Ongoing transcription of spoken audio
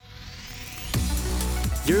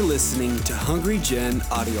You're listening to Hungry Gen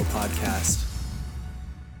audio podcast.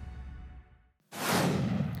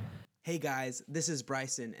 Hey guys, this is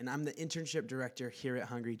Bryson, and I'm the internship director here at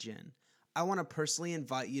Hungry Gen. I want to personally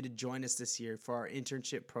invite you to join us this year for our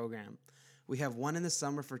internship program. We have one in the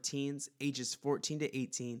summer for teens ages 14 to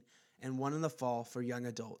 18 and one in the fall for young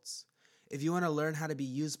adults. If you want to learn how to be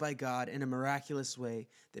used by God in a miraculous way,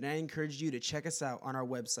 then I encourage you to check us out on our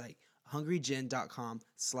website,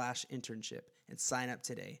 hungrygen.com/internship, and sign up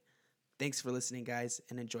today. Thanks for listening, guys,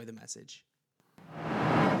 and enjoy the message.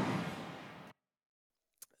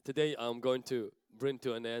 Today I'm going to bring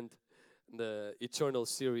to an end the eternal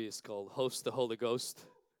series called Host the Holy Ghost,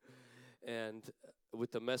 and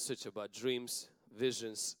with a message about dreams,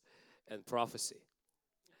 visions, and prophecy.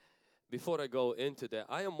 Before I go into that,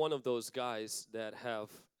 I am one of those guys that have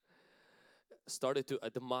started to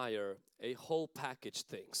admire a whole package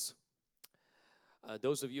things.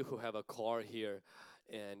 Those of you who have a car here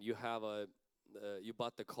and you have you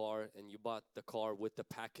bought the car and you bought the car with the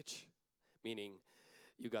package, meaning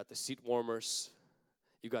you got the seat warmers,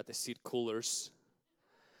 you got the seat coolers,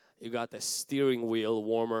 you got the steering wheel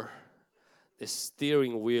warmer, the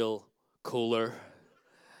steering wheel cooler,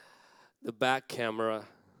 the back camera,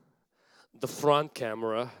 the front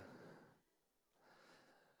camera,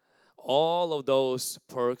 all of those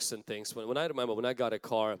perks and things. When I remember when I got a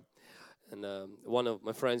car, and one of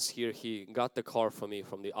my friends here, he got the car for me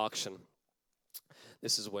from the auction.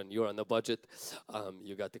 This is when you're on the budget,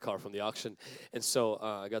 you got the car from the auction. And so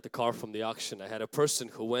I got the car from the auction. I had a person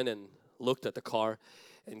who went and looked at the car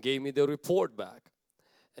and gave me the report back.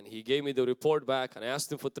 And he gave me the report back, and I asked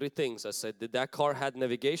him for three things. I said, did that car have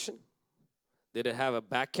navigation? Did it have a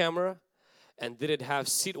back camera? And did it have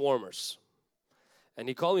seat warmers? And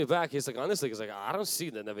he called me back. He's like, honestly, I don't see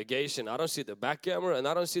the navigation, I don't see the back camera, and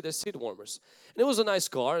I don't see the seat warmers. And it was a nice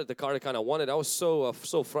car, the car I kind of wanted. I was so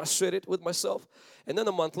frustrated with myself. And then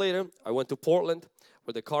a month later, I went to Portland,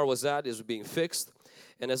 where the car was at, is being fixed.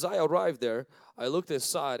 And as I arrived there, I looked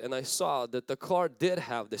inside and I saw that the car did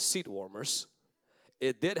have the seat warmers,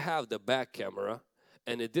 it did have the back camera,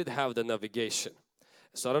 and it did have the navigation.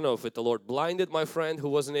 So I don't know if the Lord blinded my friend who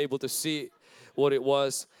wasn't able to see what it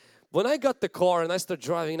was. When I got the car and I started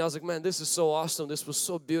driving, I was like, man, this is so awesome. This was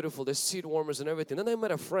so beautiful. The seat warmers and everything. Then I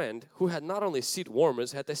met a friend who had not only seat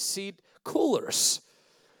warmers, had the seat coolers.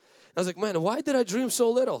 I was like, man, why did I dream so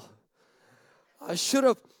little? I should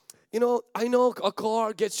have, I know a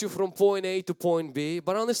car gets you from point A to point B,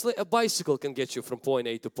 but honestly, a bicycle can get you from point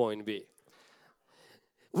A to point B.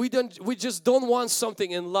 We just don't want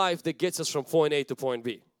something in life that gets us from point A to point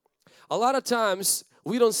B. A lot of times,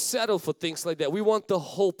 we don't settle for things like that. We want the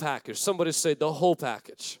whole package. Somebody say the whole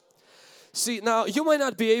package. See, now you might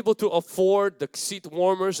not be able to afford the seat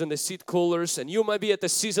warmers and the seat coolers, and you might be at the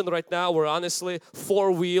season right now where honestly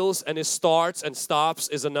 4 wheels and it starts and stops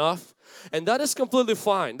is enough. And that is completely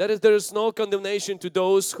fine. There is no condemnation to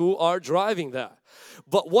those who are driving that.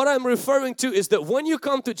 But what I'm referring to is that when you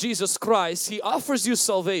come to Jesus Christ, He offers you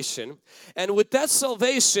salvation, and with that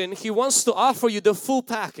salvation He wants to offer you the full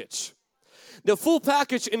package. The full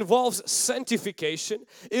package involves sanctification.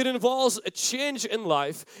 It involves a change in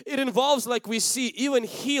life. It involves, like we see, even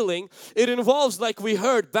healing. It involves, like we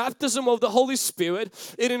heard, baptism of the Holy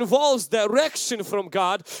Spirit. It involves direction from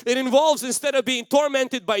God. It involves, instead of being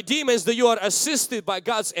tormented by demons, that you are assisted by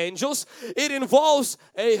God's angels. It involves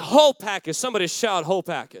a whole package. Somebody shout, whole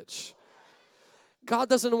package. God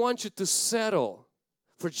doesn't want you to settle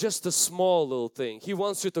for just a small little thing. He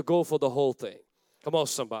wants you to go for the whole thing. Come on,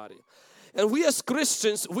 somebody. And we as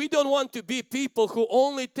Christians, we don't want to be people who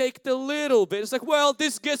only take the little bit. It's like, well,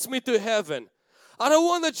 this gets me to heaven. I don't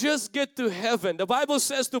want to just get to heaven. The Bible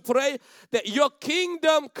says to pray that your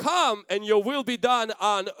kingdom come and your will be done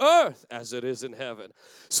on earth as it is in heaven.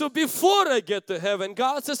 So before I get to heaven,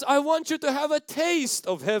 God says, I want you to have a taste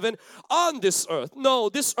of heaven on this earth. No,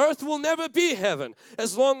 this earth will never be heaven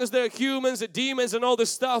as long as there are humans and demons and all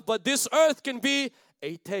this stuff. But this earth can be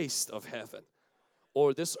a taste of heaven.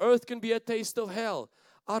 Or this earth can be a taste of hell.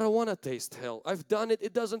 I don't want to taste hell. I've done it.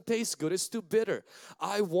 It doesn't taste good. It's too bitter.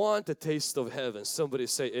 I want a taste of heaven. Somebody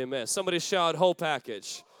say amen. Somebody shout whole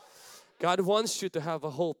package. God wants you to have a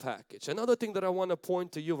whole package. Another thing that I want to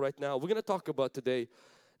point to you right now. We're going to talk about today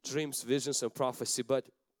dreams, visions, and prophecy. But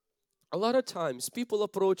a lot of times people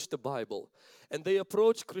approach the Bible and they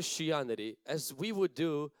approach Christianity as we would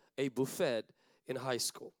do a buffet in high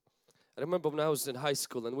school. I remember when I was in high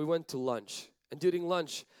school and we went to lunch. And during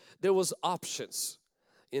lunch, there was options.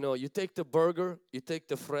 You take the burger, you take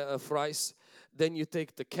the fries, then you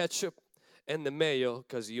take the ketchup and the mayo,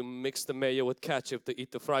 because you mix the mayo with ketchup to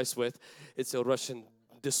eat the fries with. It's a Russian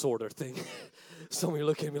disorder thing. Some of you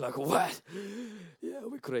look at me like, what? Yeah,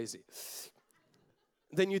 we're crazy.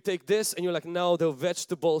 Then you take this and you're like, no, the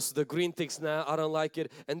vegetables, the green things, nah, I don't like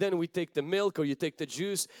it. And then we take the milk or you take the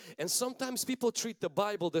juice. And sometimes people treat the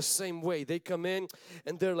Bible the same way. They come in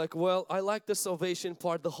and they're like, well, I like the salvation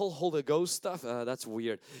part, the whole Holy Ghost stuff, that's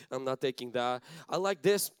weird. I'm not taking that. I like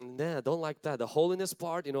this, nah, I don't like that. The holiness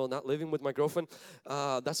part, not living with my girlfriend,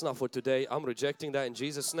 that's not for today. I'm rejecting that in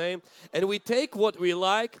Jesus' name. And we take what we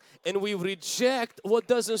like and we reject what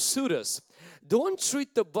doesn't suit us. Don't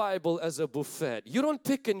treat the Bible as a buffet. You don't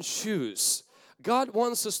pick and choose. God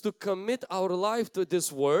wants us to commit our life to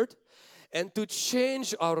this Word and to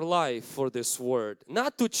change our life for this Word.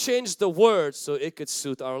 Not to change the Word so it could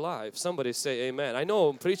suit our life. Somebody say amen. I know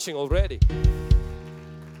I'm preaching already.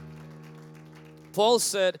 Paul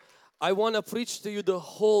said, I want to preach to you the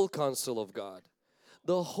whole counsel of God.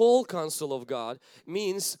 The whole counsel of God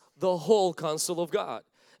means the whole counsel of God.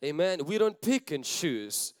 Amen. We don't pick and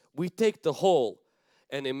choose. We take the whole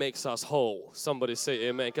and it makes us whole. Somebody say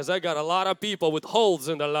amen. Because I got a lot of people with holes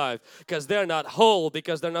in their life because they're not whole,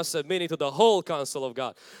 because they're not submitting to the whole counsel of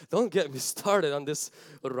God. Don't get me started on this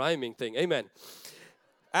rhyming thing. Amen.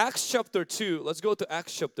 Acts chapter 2. Let's go to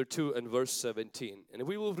Acts chapter 2 and verse 17. And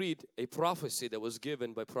we will read a prophecy that was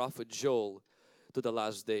given by prophet Joel to the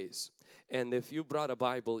last days. And if you brought a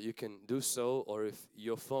Bible, you can do so, or if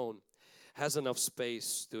your phone has enough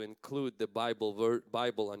space to include the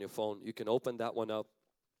Bible on your phone, you can open that one up.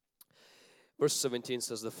 Verse 17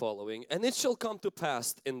 says the following, and it shall come to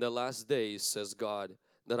pass in the last days, says God,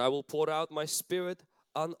 that I will pour out my Spirit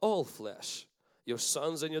on all flesh. Your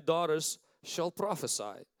sons and your daughters shall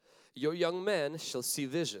prophesy. Your young men shall see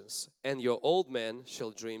visions, and your old men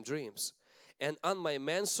shall dream dreams. And on my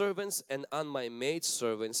manservants and on my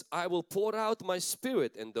maidservants I will pour out my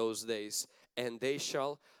Spirit in those days, and they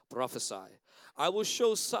shall prophesy. I will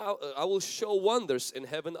show wonders in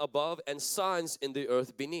heaven above and signs in the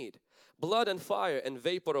earth beneath, blood and fire and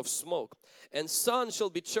vapor of smoke. And sun shall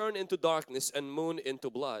be turned into darkness and moon into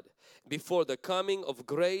blood before the coming of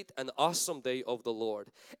great and awesome day of the Lord.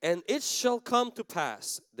 And it shall come to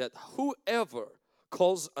pass that whoever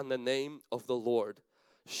calls on the name of the Lord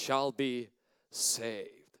shall be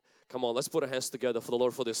saved. Come on, let's put our hands together for the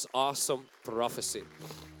Lord for this awesome prophecy.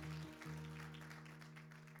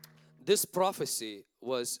 This prophecy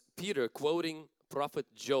was Peter quoting prophet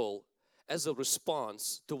Joel as a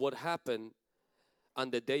response to what happened on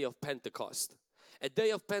the day of Pentecost. A day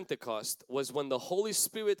of Pentecost was when the Holy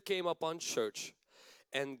Spirit came upon church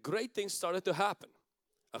and great things started to happen.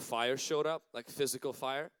 A fire showed up, like physical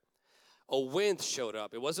fire. A wind showed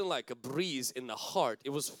up. It wasn't like a breeze in the heart. It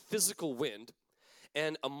was physical wind.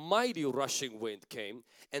 And a mighty rushing wind came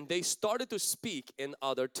and they started to speak in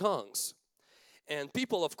other tongues. And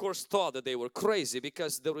people, of course, thought that they were crazy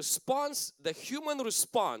because the human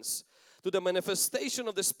response to the manifestation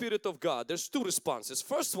of the Spirit of God, there's two responses.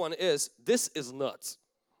 First one is, this is nuts.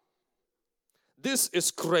 This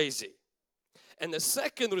is crazy. And the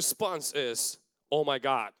second response is, oh my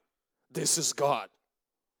God, this is God.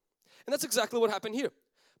 And that's exactly what happened here.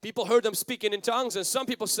 People heard them speaking in tongues, and some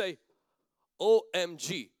people say,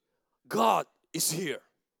 OMG, God is here.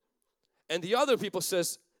 And the other people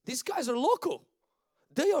says, these guys are local.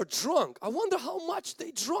 They are drunk. I wonder how much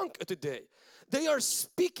they drunk today. They are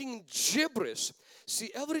speaking gibberish. See,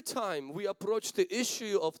 every time we approach the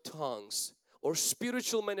issue of tongues or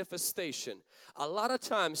spiritual manifestation, a lot of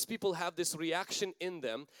times people have this reaction in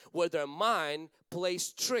them where their mind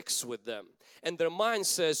plays tricks with them. And their mind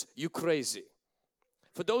says, you crazy.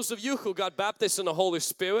 For those of you who got baptized in the Holy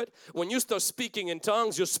Spirit, when you start speaking in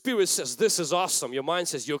tongues, your spirit says, this is awesome. Your mind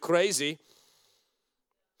says, you're crazy.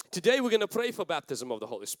 Today we're going to pray for baptism of the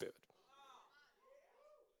Holy Spirit.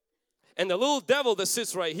 And the little devil that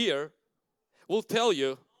sits right here will tell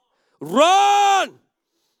you, run!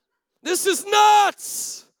 This is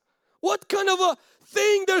nuts! What kind of a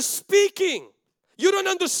thing they're speaking? You don't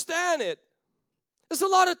understand it. There's a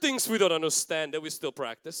lot of things we don't understand that we still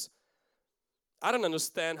practice. I don't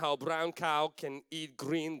understand how a brown cow can eat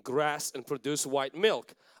green grass and produce white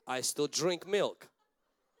milk. I still drink milk.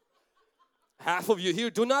 Half of you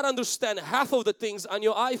here do not understand half of the things on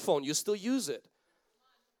your iPhone. You still use it.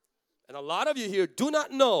 And a lot of you here do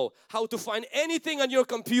not know how to find anything on your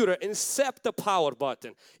computer except the power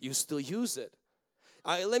button. You still use it.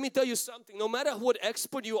 Let me tell you something. No matter what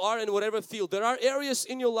expert you are in whatever field, there are areas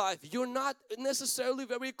in your life you're not necessarily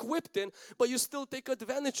very equipped in, but you still take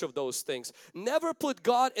advantage of those things. Never put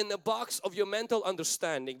God in the box of your mental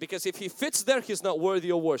understanding, because if He fits there, He's not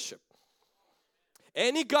worthy of worship.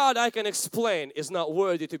 Any God I can explain is not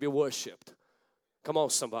worthy to be worshipped. Come on,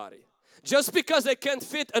 somebody. Just because I can't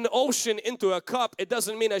fit an ocean into a cup, it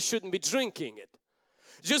doesn't mean I shouldn't be drinking it.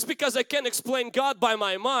 Just because I can't explain God by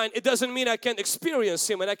my mind, it doesn't mean I can't experience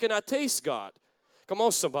Him and I cannot taste God. Come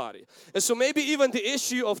on, somebody. And so maybe even the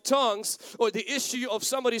issue of tongues, or the issue of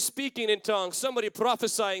somebody speaking in tongues, somebody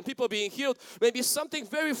prophesying, people being healed, maybe something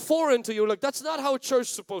very foreign to you. Like, that's not how church is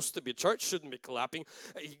supposed to be. Church shouldn't be clapping.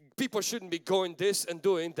 People shouldn't be going this and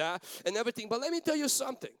doing that and everything. But let me tell you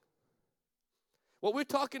something. What we're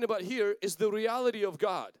talking about here is the reality of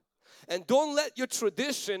God. And don't let your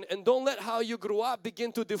tradition and don't let how you grew up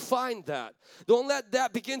begin to define that. Don't let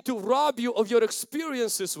that begin to rob you of your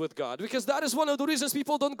experiences with God, because that is one of the reasons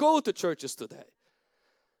people don't go to churches today.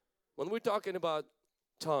 When we're talking about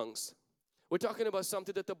tongues, we're talking about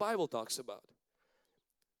something that the Bible talks about.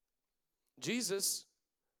 Jesus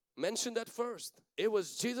mentioned that first. It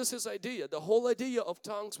was Jesus' idea. The whole idea of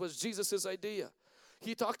tongues was Jesus' idea.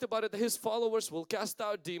 He talked about it. His followers will cast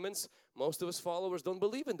out demons. Most of His followers don't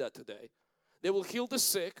believe in that today. They will heal the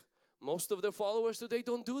sick. Most of their followers today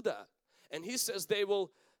don't do that. And He says they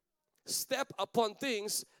will step upon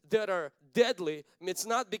things that are deadly. It's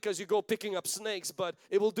not because you go picking up snakes, but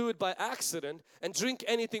it will do it by accident, and drink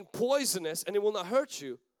anything poisonous and it will not hurt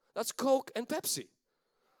you. That's Coke and Pepsi.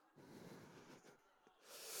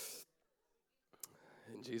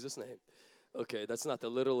 In Jesus' name. Okay, that's not the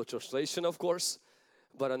literal translation, of course.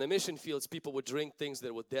 But on the mission fields, people would drink things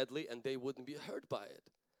that were deadly and they wouldn't be hurt by it.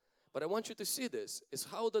 But I want you to see this, is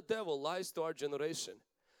how the devil lies to our generation,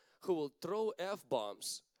 who will throw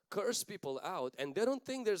F-bombs, curse people out, and they don't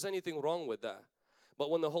think there's anything wrong with that. But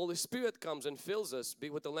when the Holy Spirit comes and fills us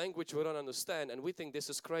with the language we don't understand, and we think this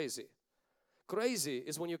is crazy. Crazy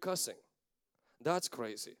is when you're cussing. That's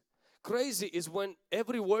crazy. Crazy is when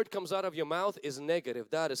every word comes out of your mouth is negative.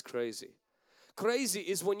 That is crazy. Crazy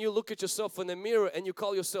is when you look at yourself in the mirror and you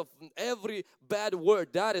call yourself every bad word.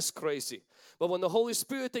 That is crazy. But when the Holy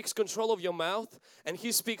Spirit takes control of your mouth and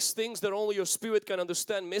He speaks things that only your spirit can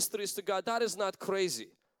understand, mysteries to God, that is not crazy.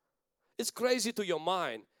 It's crazy to your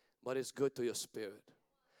mind, but it's good to your spirit.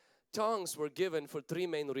 Tongues were given for three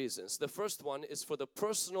main reasons. The first one is for the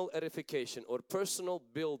personal edification or personal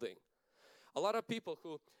building. A lot of people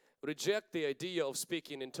who reject the idea of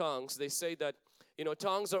speaking in tongues, they say that, you know,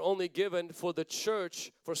 tongues are only given for the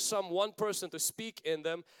church, for one person to speak in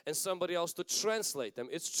them and somebody else to translate them.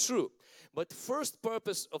 It's true. But first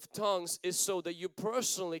purpose of tongues is so that you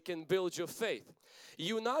personally can build your faith.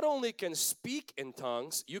 You not only can speak in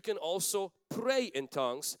tongues, you can also pray in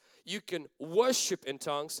tongues. You can worship in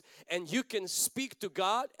tongues, and you can speak to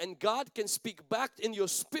God, and God can speak back in your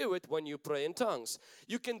spirit when you pray in tongues.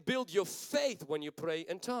 You can build your faith when you pray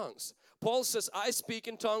in tongues. Paul says, I speak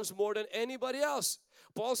in tongues more than anybody else.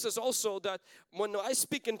 Paul says also that when I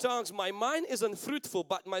speak in tongues, my mind is unfruitful,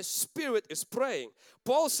 but my spirit is praying.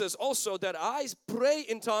 Paul says also that I pray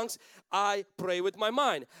in tongues, I pray with my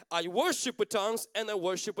mind. I worship with tongues and I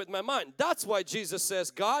worship with my mind. That's why Jesus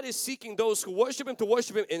says God is seeking those who worship Him to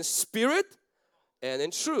worship Him in spirit and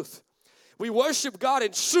in truth. We worship God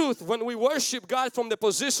in truth when we worship God from the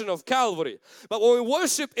position of Calvary. But when we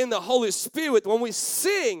worship in the Holy Spirit, when we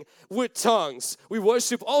sing with tongues, we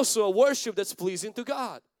worship also a worship that's pleasing to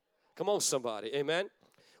God. Come on, somebody. Amen.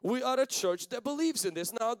 We are a church that believes in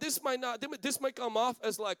this. Now, this might come off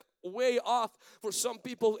as like way off for some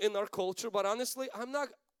people in our culture, but honestly, I'm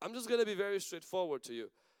just going to be very straightforward to you.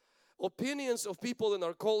 Opinions of people in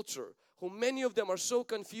our culture, who many of them are so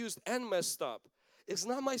confused and messed up, is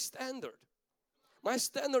not my standard. My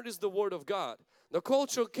standard is the Word of God. The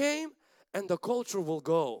culture came and the culture will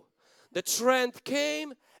go. The trend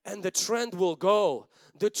came and the trend will go.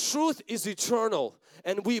 The truth is eternal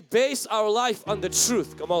and we base our life on the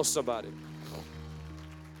truth. Come on, somebody.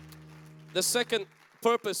 The second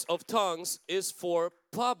purpose of tongues is for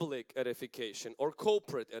public edification or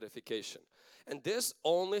corporate edification. And this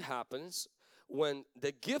only happens when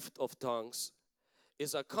the gift of tongues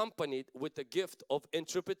is accompanied with the gift of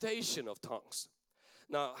interpretation of tongues.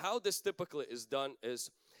 Now, how this typically is done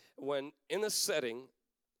is when in a setting,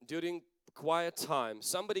 during quiet time,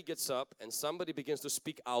 somebody gets up and somebody begins to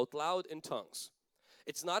speak out loud in tongues.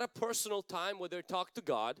 It's not a personal time where they talk to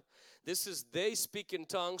God. This is they speak in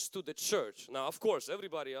tongues to the church. Now, of course,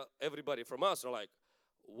 everybody from us are like,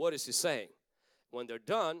 what is he saying? When they're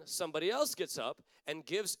done, somebody else gets up and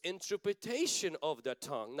gives interpretation of that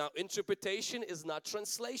tongue. Now, interpretation is not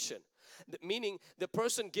translation. Meaning the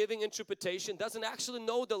person giving interpretation doesn't actually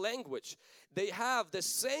know the language. They have the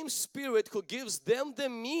same Spirit who gives them the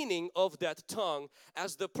meaning of that tongue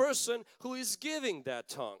as the person who is giving that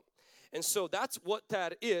tongue. And so that's what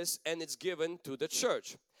that is, and it's given to the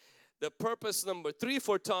church. The purpose number 3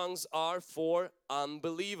 for tongues are for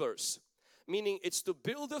unbelievers. meaning it's to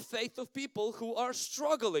build the faith of people who are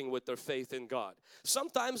struggling with their faith in God.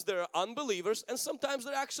 Sometimes they're unbelievers and sometimes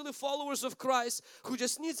they're actually followers of Christ who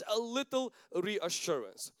just needs a little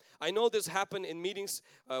reassurance. I know this happened in meetings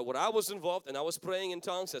where I was involved and I was praying in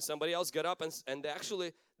tongues and somebody else got up and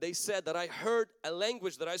they said that I heard a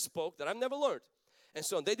language that I spoke that I've never learned. And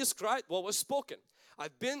so they described what was spoken.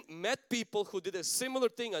 I've met people who did a similar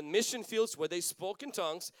thing on mission fields where they spoke in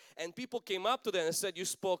tongues and people came up to them and said, you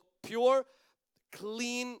spoke pure,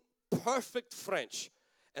 clean, perfect French.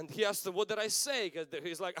 And he asked them, what did I say? Because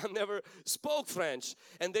he's like, I never spoke French.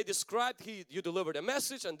 And they described, you delivered a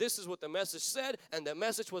message and this is what the message said, and the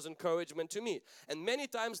message was encouragement to me. And many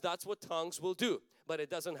times that's what tongues will do. But it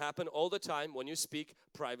doesn't happen all the time when you speak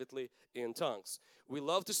privately in tongues. We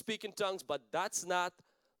love to speak in tongues, but that's not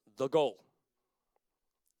the goal.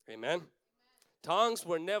 Amen. Tongues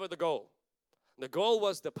were never the goal. The goal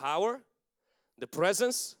was the power, the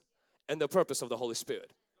presence, and the purpose of the Holy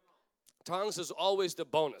Spirit. Tongues is always the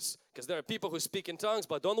bonus, because there are people who speak in tongues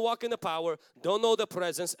but don't walk in the power, don't know the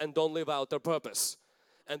presence, and don't live out their purpose.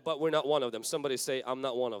 But we're not one of them. Somebody say, I'm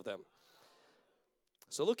not one of them.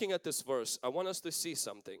 So looking at this verse, I want us to see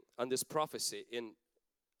something on this prophecy in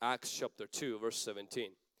Acts chapter 2 verse 17.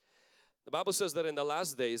 The Bible says that in the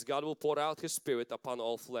last days God will pour out His Spirit upon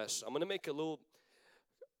all flesh. I'm going to make a little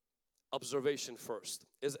observation first.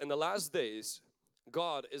 Is in the last days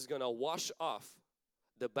God is going to wash off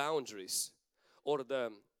the boundaries or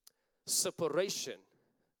the separation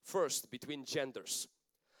first between genders.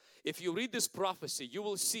 If you read this prophecy, you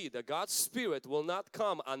will see that God's Spirit will not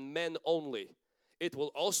come on men only. It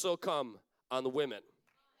will also come on women.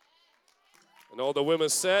 And all the women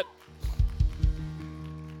said,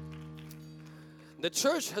 the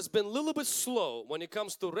church has been a little bit slow when it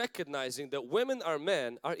comes to recognizing that women or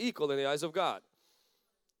men are equal in the eyes of God.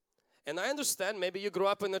 And I understand maybe you grew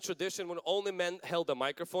up in a tradition when only men held a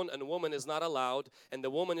microphone and a woman is not allowed and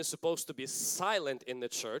the woman is supposed to be silent in the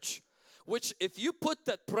church, which if you put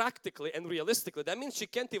that practically and realistically, that means she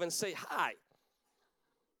can't even say hi.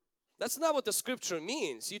 That's not what the scripture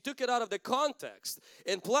means. You took it out of the context.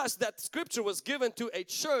 And plus that scripture was given to a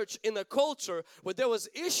church in a culture where there was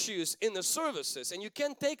issues in the services. And you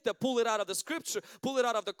can't pull it out of the scripture, pull it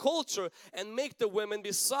out of the culture and make the women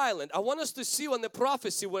be silent. I want us to see when the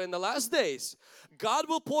prophecy where in the last days God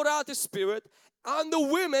will pour out His Spirit on the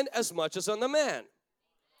women as much as on the man.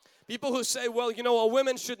 People who say, well, you know,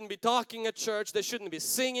 women shouldn't be talking at church, they shouldn't be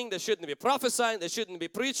singing, they shouldn't be prophesying, they shouldn't be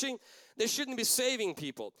preaching, they shouldn't be saving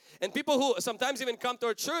people. And people who sometimes even come to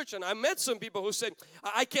our church, and I met some people who say,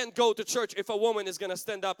 I can't go to church if a woman is going to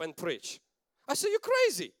stand up and preach. I say, you're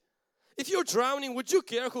crazy. If you're drowning, would you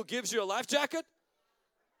care who gives you a life jacket?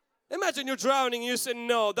 Imagine you're drowning and you say,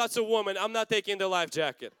 no, that's a woman, I'm not taking the life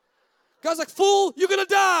jacket. God's like, fool, you're going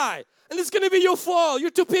to die. And it's going to be your fault, you're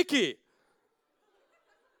too picky.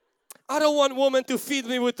 I don't want woman to feed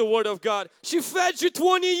me with the Word of God. She fed you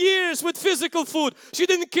 20 years with physical food. She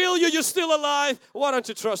didn't kill you, you're still alive. Why don't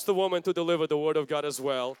you trust the woman to deliver the Word of God as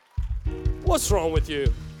well? What's wrong with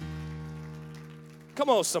you? Come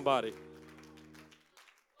on, somebody.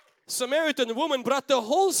 Samaritan woman brought the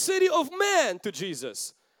whole city of men to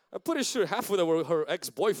Jesus. I'm pretty sure half of them were her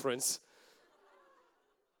ex-boyfriends.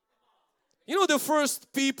 You know, the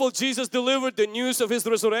first people Jesus delivered the news of His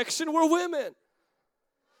resurrection were women.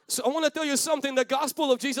 So I want to tell you something, the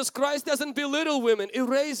gospel of Jesus Christ doesn't belittle women, it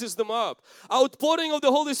raises them up. Outpouring of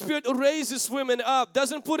the Holy Spirit raises women up,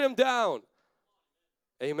 doesn't put them down.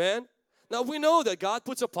 Amen? Now we know that God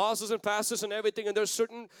puts apostles and pastors and everything, and there's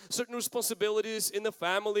certain responsibilities in the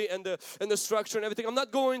family and the structure and everything. I'm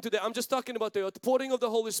not going to that. I'm just talking about the outpouring of the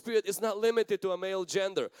Holy Spirit is not limited to a male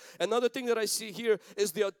gender. Another thing that I see here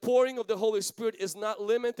is the outpouring of the Holy Spirit is not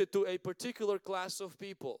limited to a particular class of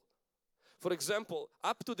people. For example,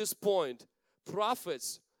 up to this point,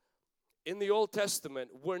 prophets in the Old Testament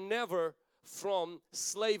were never from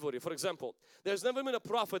slavery. For example, there's never been a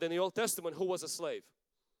prophet in the Old Testament who was a slave.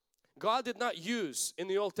 God did not use in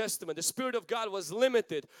the Old Testament, the Spirit of God was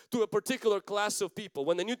limited to a particular class of people.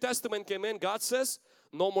 When the New Testament came in, God says,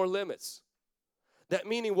 no more limits. That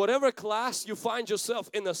meaning whatever class you find yourself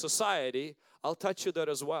in a society, I'll touch you there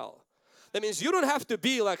as well. That means you don't have to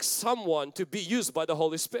be like someone to be used by the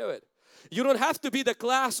Holy Spirit. You don't have to be the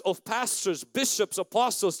class of pastors, bishops,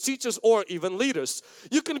 apostles, teachers, or even leaders.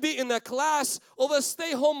 You can be in the class of a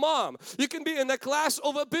stay-home mom. You can be in the class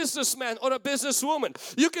of a businessman or a businesswoman.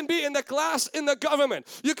 You can be in the class in the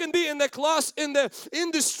government. You can be in the class in the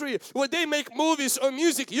industry where they make movies or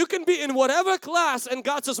music. You can be in whatever class, and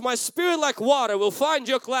God says, my Spirit like water will find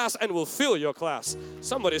your class and will fill your class.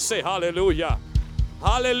 Somebody say hallelujah.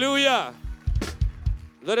 Hallelujah.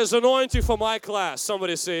 There is anointing for my class.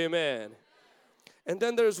 Somebody say amen. And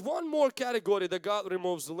then there's one more category that God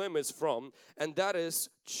removes limits from, and that is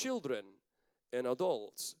children and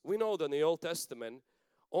adults. We know that in the Old Testament,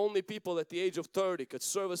 only people at the age of 30 could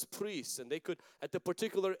serve as priests, and they could at a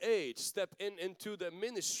particular age step into the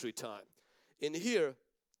ministry time. In here,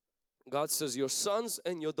 God says your sons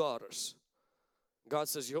and your daughters. God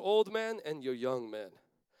says your old man and your young man.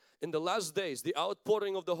 In the last days, the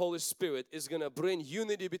outpouring of the Holy Spirit is going to bring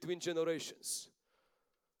unity between generations.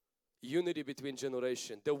 Unity between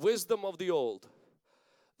generations. The wisdom of the old,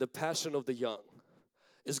 the passion of the young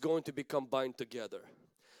is going to become bind together.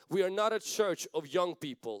 We are not a church of young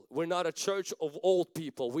people. We're not a church of old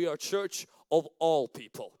people. We are a church of all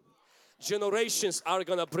people. Generations are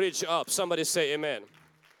going to bridge up. Somebody say amen.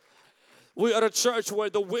 We are a church where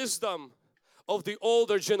the wisdom of the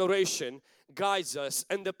older generation guides us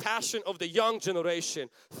and the passion of the young generation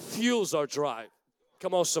fuels our drive.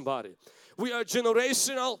 Come on somebody. We are a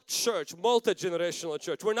generational church, multi-generational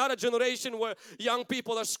church. We're not a generation where young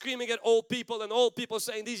people are screaming at old people and old people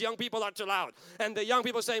saying these young people are too loud. And the young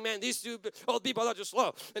people saying, man, these old people are too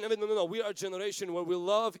slow. And no. We are a generation where we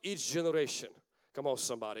love each generation. Come on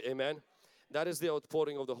somebody, amen. That is the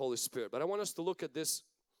outpouring of the Holy Spirit. But I want us to look at this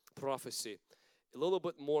prophecy a little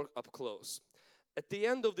bit more up close. At the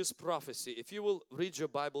end of this prophecy, if you will read your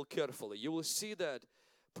Bible carefully, you will see that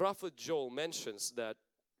Prophet Joel mentions that,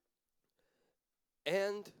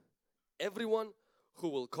 and everyone who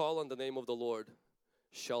will call on the name of the Lord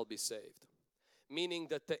shall be saved. Meaning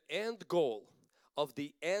that the end goal of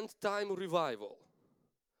the end time revival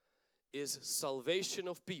is salvation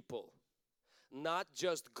of people, not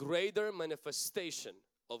just greater manifestation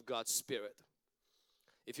of God's Spirit.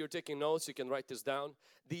 If you're taking notes, you can write this down.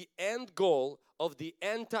 The end goal of the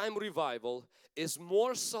end time revival is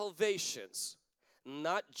more salvations,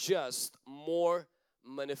 not just more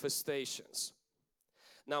manifestations.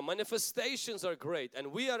 Now, manifestations are great,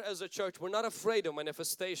 and we are as a church, we're not afraid of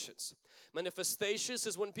manifestations. Manifestations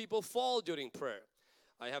is when people fall during prayer.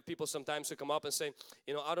 I have people sometimes who come up and say,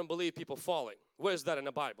 you know, I don't believe people falling. Where's that in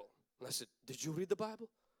the Bible? And I said, did you read the Bible?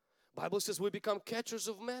 Bible says we become catchers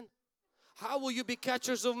of men. How will you be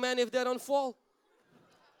catchers of men if they don't fall?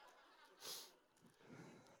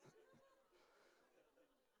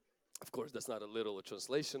 Of course, that's not a literal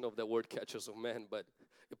translation of the word catchers of men, but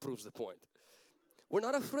it proves the point. We're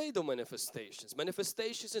not afraid of manifestations.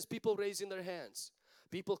 Manifestations is people raising their hands,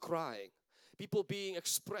 people crying, people being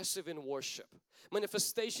expressive in worship.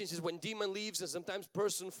 Manifestations is when demon leaves and sometimes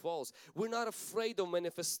person falls. We're not afraid of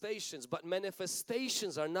manifestations, but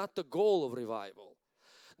manifestations are not the goal of revival.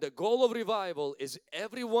 The goal of revival is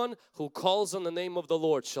everyone who calls on the name of the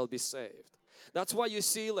Lord shall be saved. That's why you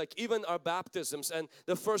see, like, even our baptisms and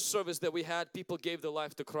the first service that we had, people gave their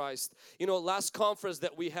life to Christ. You know, last conference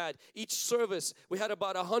that we had, each service we had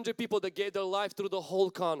about 100 people that gave their life through the whole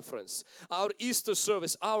conference. Our Easter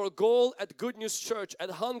service, our goal at Good News Church, at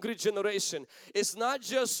Hungry Generation, is not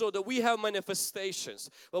just so that we have manifestations,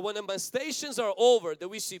 but when the manifestations are over, that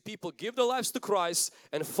we see people give their lives to Christ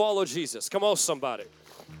and follow Jesus. Come on somebody.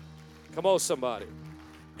 Come on somebody.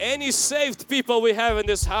 Any saved people we have in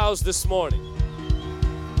this house this morning?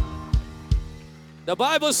 The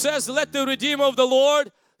Bible says, let the Redeemer of the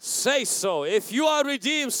Lord say so. If you are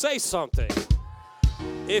redeemed, say something.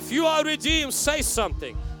 If you are redeemed, say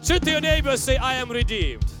something. Turn to your neighbor and say, I am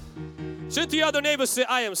redeemed. Turn to your other neighbor and say,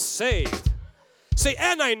 I am saved. Say,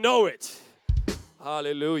 and I know it.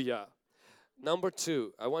 Hallelujah. Number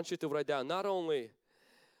 2, I want you to write down, not only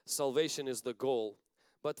salvation is the goal,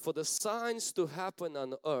 but for the signs to happen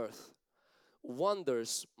on earth,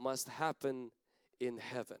 wonders must happen in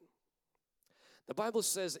heaven. The Bible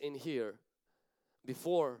says in here,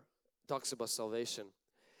 before it talks about salvation,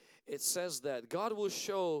 it says that God will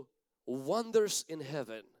show wonders in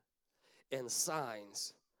heaven and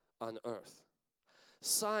signs on earth.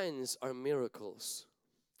 Signs are miracles.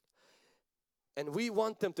 And we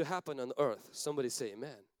want them to happen on earth. Somebody say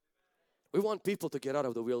amen. We want people to get out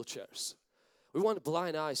of the wheelchairs. We want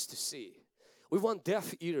blind eyes to see. We want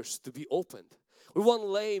deaf ears to be opened. We want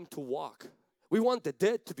lame to walk. We want the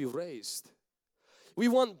dead to be raised. We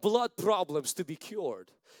want blood problems to be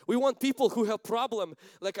cured. We want people who have problem,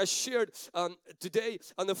 like I shared today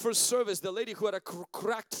on the first service, the lady who had a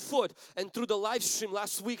cracked foot, and through the live stream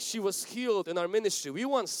last week she was healed in our ministry. We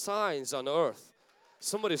want signs on earth.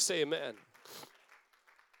 Somebody say amen.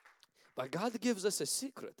 But God gives us a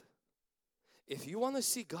secret. If you want to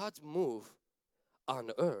see God move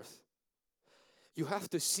on earth, you have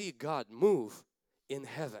to see God move in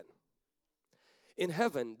heaven. In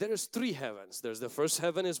heaven, there's 3 heavens. There's the first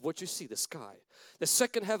heaven is what you see, the sky. The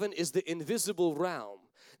second heaven is the invisible realm.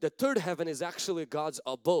 The third heaven is actually God's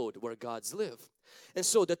abode, where gods live. And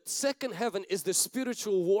so the second heaven is the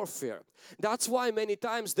spiritual warfare. That's why many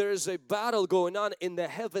times there is a battle going on in the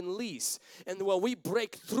heavenlies. And when we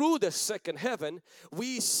break through the second heaven,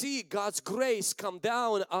 we see God's grace come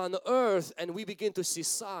down on earth, and we begin to see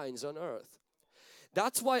signs on earth.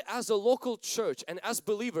 That's why as a local church and as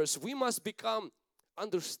believers, we must become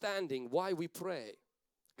understanding why we pray.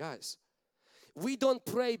 Guys, we don't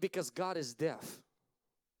pray because God is deaf.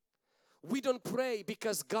 We don't pray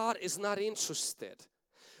because God is not interested.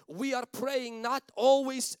 We are praying not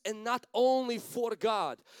always and not only for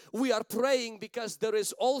God. We are praying because there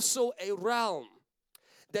is also a realm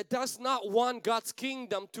that does not want God's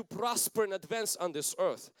kingdom to prosper and advance on this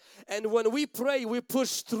earth. And when we pray, we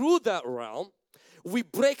push through that realm. We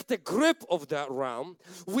break the grip of that realm.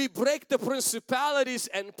 We break the principalities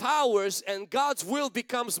and powers, and God's will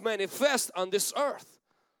becomes manifest on this earth.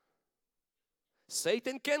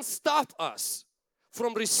 Satan can't stop us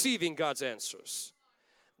from receiving God's answers.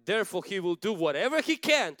 Therefore, he will do whatever he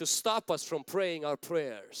can to stop us from praying our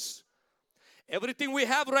prayers. Everything we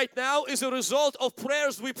have right now is a result of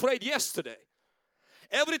prayers we prayed yesterday.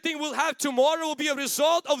 Everything we'll have tomorrow will be a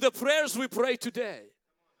result of the prayers we prayed today.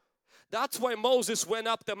 That's why Moses went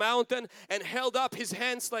up the mountain and held up his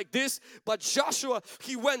hands like this. But Joshua,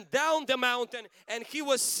 he went down the mountain and he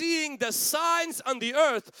was seeing the signs on the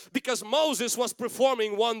earth because Moses was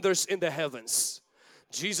performing wonders in the heavens.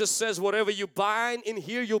 Jesus says, whatever you bind in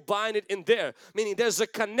here, you bind it in there. Meaning there's a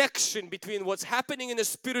connection between what's happening in the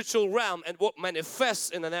spiritual realm and what manifests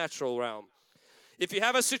in the natural realm. If you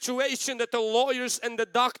have a situation that the lawyers and the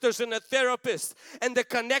doctors and the therapists and the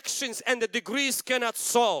connections and the degrees cannot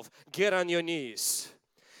solve, get on your knees.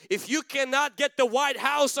 If you cannot get the White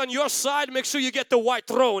House on your side, make sure you get the white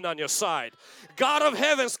throne on your side. God of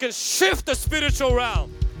heavens can shift the spiritual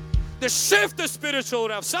realm. Shift the spiritual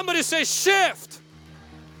realm. Somebody say shift.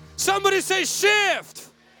 Somebody say shift.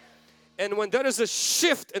 And when there is a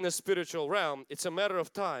shift in the spiritual realm, it's a matter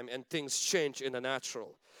of time and things change in the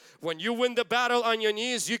natural. When you win the battle on your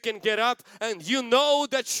knees, you can get up and you know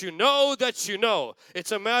that you know that you know.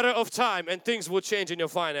 It's a matter of time and things will change in your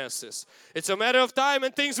finances. It's a matter of time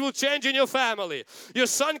and things will change in your family. Your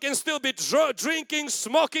son can still be drinking,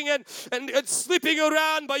 smoking and sleeping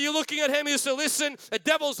around, but you're looking at him and you say, listen, the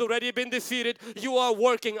devil's already been defeated. You are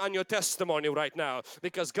working on your testimony right now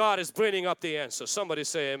because God is bringing up the answer. Somebody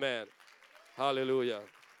say amen. Hallelujah.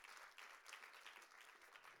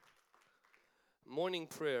 Morning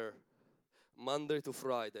prayer, Monday to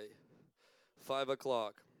Friday, 5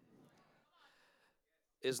 o'clock,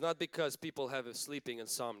 is not because people have a sleeping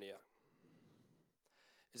insomnia.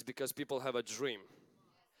 It's because people have a dream.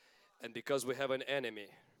 And because we have an enemy.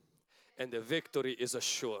 And the victory is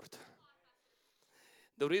assured.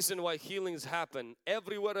 The reason why healings happen,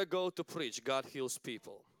 everywhere I go to preach, God heals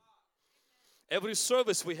people. Every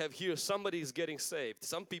service we have here, somebody is getting saved.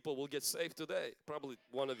 Some people will get saved today. Probably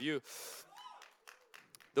one of you.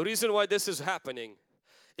 The reason why this is happening,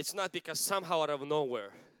 it's not because somehow out of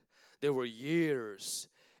nowhere. There were years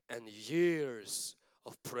and years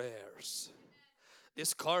of prayers.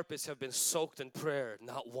 These carpets have been soaked in prayer,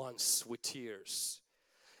 not once with tears.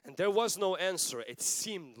 And there was no answer, it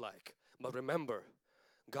seemed like. But remember,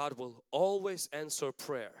 God will always answer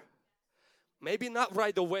prayer. Maybe not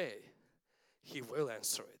right away. He will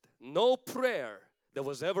answer it. No prayer that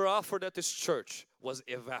was ever offered at this church was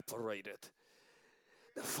evaporated.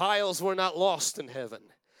 The files were not lost in heaven.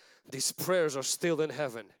 These prayers are still in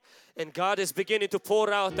heaven. And God is beginning to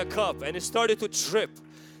pour out the cup and it started to drip.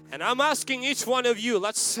 And I'm asking each one of you,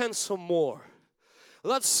 let's send some more.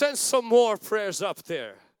 Let's send some more prayers up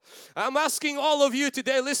there. I'm asking all of you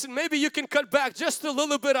today, listen, maybe you can cut back just a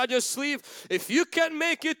little bit on your sleeve. If you can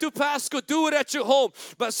make it to Pasco, do it at your home.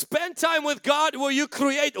 But spend time with God where you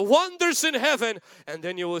create wonders in heaven and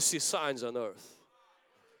then you will see signs on earth.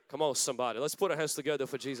 Come on, somebody. Let's put our hands together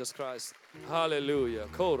for Jesus Christ. Hallelujah.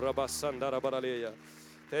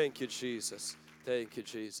 Thank you, Jesus. Thank you,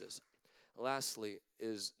 Jesus. Lastly,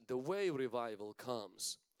 is the way revival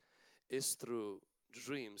comes is through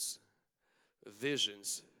dreams,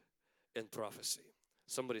 visions, and prophecy.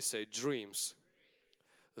 Somebody say dreams,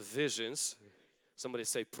 visions. Somebody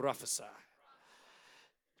say prophesy.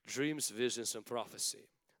 Dreams, visions, and prophecy.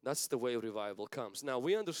 That's the way revival comes. Now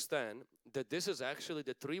we understand that this is actually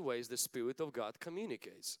the three ways the Spirit of God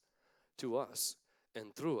communicates to us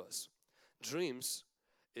and through us. Dreams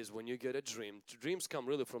is when you get a dream. Dreams come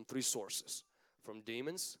really from three sources. From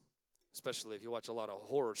demons, especially if you watch a lot of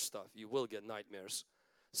horror stuff, you will get nightmares.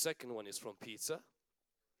 Second one is from pizza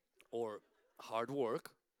or hard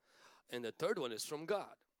work. And the third one is from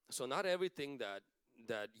God. So not everything that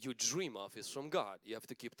that you dream of is from God. You have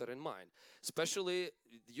to keep that in mind. Especially,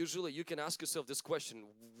 usually you can ask yourself this question,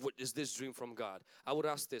 what is this dream from God? I would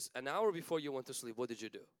ask this, an hour before you went to sleep, what did you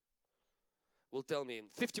do? Will tell me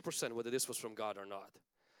 50% whether this was from God or not.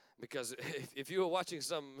 Because if you were watching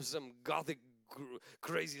some gothic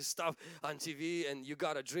crazy stuff on TV and you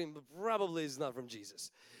got a dream, probably it's not from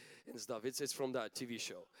Jesus and stuff. It's from that TV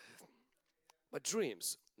show. But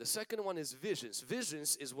dreams. The second one is visions.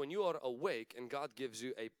 Visions is when you are awake and God gives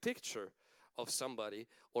you a picture of somebody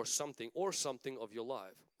or something of your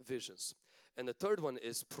life. Visions. And the third one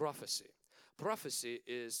is prophecy. Prophecy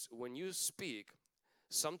is when you speak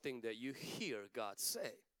something that you hear God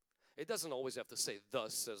say. It doesn't always have to say,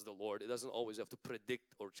 thus says the Lord. It doesn't always have to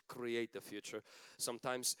predict or create the future.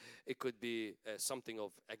 Sometimes it could be something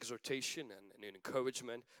of exhortation and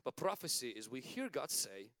encouragement. But prophecy is we hear God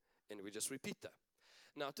say and we just repeat that.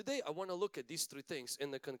 Now today I want to look at these three things in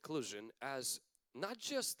the conclusion as not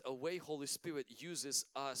just a way Holy Spirit uses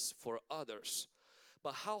us for others,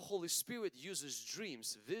 but how Holy Spirit uses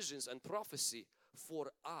dreams, visions and prophecy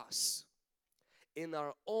for us in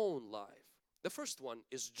our own life. The first one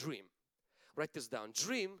is dream. Write this down.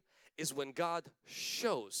 Dream is when God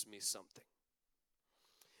shows me something.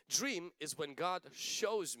 Dream is when God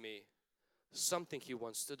shows me something He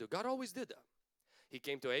wants to do. God always did that. He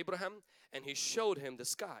came to Abraham and He showed him the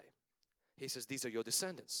sky. He says, these are your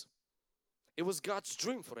descendants. It was God's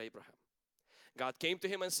dream for Abraham. God came to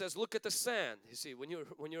him and says, look at the sand. You see, when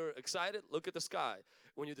you're excited, look at the sky.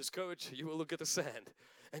 When you're discouraged, you will look at the sand.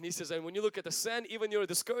 And He says, and when you look at the sand, even your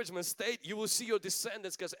discouragement state, you will see your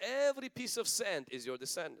descendants, because every piece of sand is your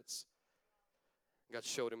descendants. God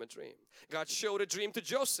showed him a dream. God showed a dream to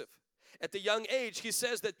Joseph. At the young age, He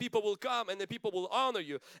says that people will come and the people will honor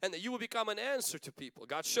you and that you will become an answer to people.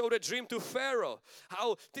 God showed a dream to Pharaoh,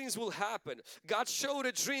 how things will happen. God showed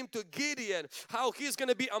a dream to Gideon, how he's going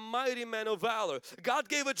to be a mighty man of valor. God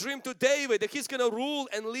gave a dream to David that he's going to rule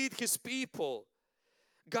and lead His people.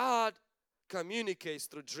 God communicates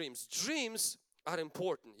through dreams. Dreams are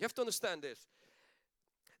important. You have to understand this.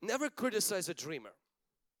 Never criticize a dreamer,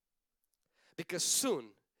 because soon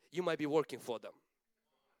you might be working for them.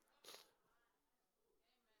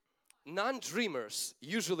 Non-dreamers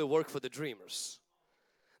usually work for the dreamers.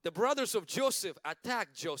 The brothers of Joseph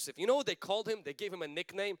attacked Joseph. You know what they called him? They gave him a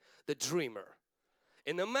nickname, the dreamer.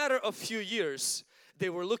 In a matter of few years, they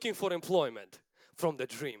were looking for employment from the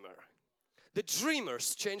dreamer. The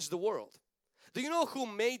dreamers changed the world. Do you know who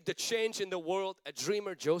made the change in the world? A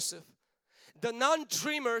dreamer, Joseph. The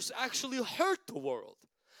non-dreamers actually hurt the world.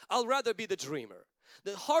 I'll rather be the dreamer.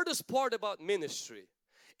 The hardest part about ministry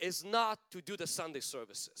is not to do the Sunday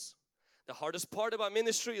services. The hardest part about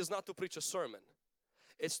ministry is not to preach a sermon.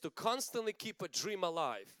 It's to constantly keep a dream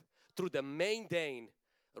alive through the mundane,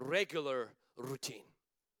 regular routine.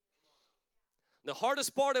 The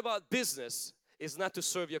hardest part about business is not to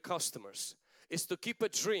serve your customers. It's to keep a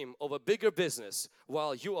dream of a bigger business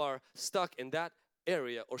while you are stuck in that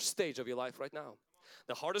area or stage of your life right now.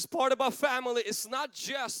 The hardest part about family is not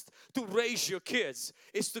just to raise your kids.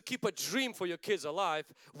 It's to keep a dream for your kids alive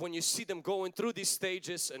when you see them going through these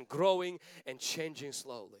stages and growing and changing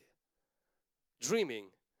slowly. Dreaming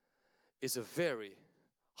is a very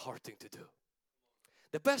hard thing to do.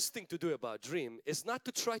 The best thing to do about dream is not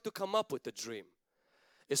to try to come up with a dream.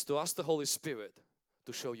 It's to ask the Holy Spirit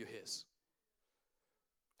to show you His.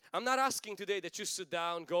 I'm not asking today that you sit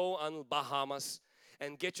down, go on Bahamas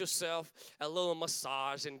and get yourself a little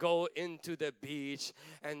massage and go into the beach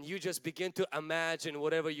and you just begin to imagine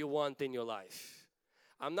whatever you want in your life.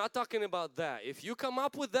 I'm not talking about that. If you come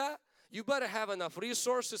up with that, you better have enough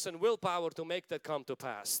resources and willpower to make that come to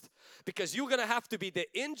pass. Because you're going to have to be the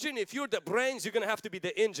engine. If you're the brains, you're going to have to be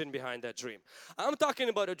the engine behind that dream. I'm talking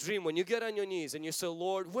about a dream when you get on your knees and you say,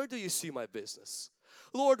 Lord, where do you see my business?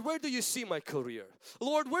 Lord, where do you see my career?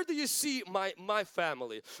 Lord, where do you see my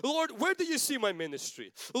family? Lord, where do you see my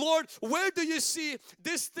ministry? Lord, where do you see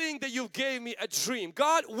this thing that you gave me a dream?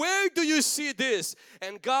 God, where do you see this?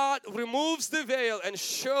 And God removes the veil and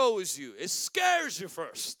shows you. It scares you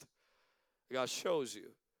first. God shows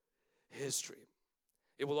you His dream.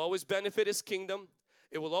 It will always benefit His kingdom.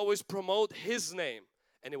 It will always promote His name.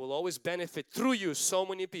 And it will always benefit through you so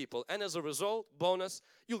many people. And as a result, bonus,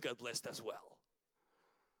 you'll get blessed as well.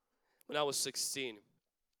 When I was 16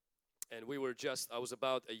 and I was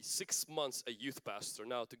about 6 months a youth pastor.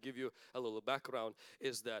 Now to give you a little background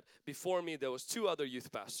is that before me there was 2 other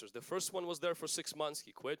youth pastors. The first one was there for 6 months,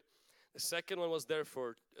 he quit. The second one was there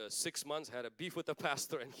for 6 months, had a beef with the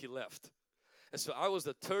pastor and he left. And so I was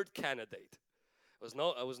the third candidate.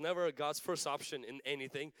 I was never God's first option in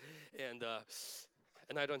anything, and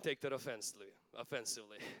I don't take that offensively.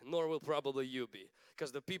 offensively, nor will probably you be,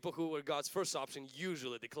 because the people who were God's first option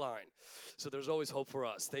usually decline. So there's always hope for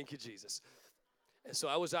us. Thank you, Jesus. And so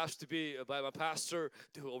I was asked to be by my pastor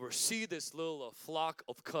to oversee this little flock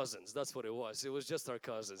of cousins. That's what it was. It was just our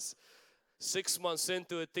cousins. 6 months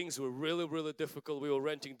into it, things were really, really difficult. We were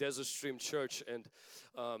renting Desert Stream Church, and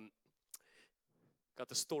got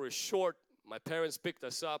the story short. My parents picked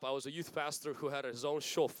us up. I was a youth pastor who had his own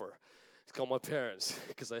chauffeur. It's called my parents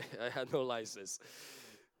because I had no license.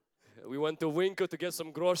 We went to Winco to get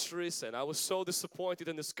some groceries, and I was so disappointed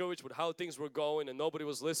and discouraged with how things were going, and nobody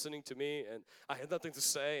was listening to me, and I had nothing to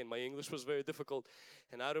say, and my English was very difficult.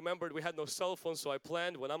 And I remembered we had no cell phone, so I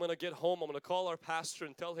planned when I'm going to get home, I'm going to call our pastor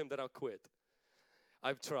and tell him that I'll quit.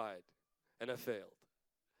 I've tried, and I failed.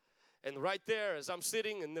 And right there, as I'm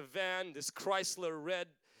sitting in the van, this Chrysler red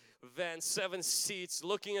van, 7 seats,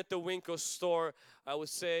 looking at the Winco store, I would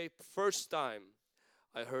say, first time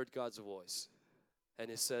I heard God's voice. And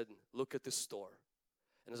He said, look at the store.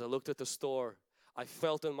 And as I looked at the store, I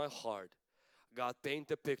felt in my heart, God paint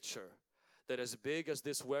a picture that as big as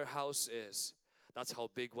this warehouse is, that's how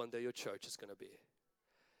big one day your church is going to be.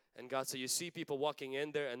 And God said, you see people walking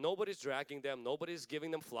in there and nobody's dragging them, nobody's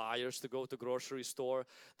giving them flyers to go to grocery store.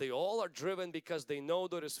 They all are driven because they know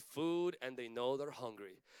there is food and they know they're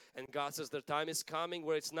hungry. And God says the time is coming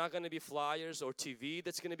where it's not going to be flyers or TV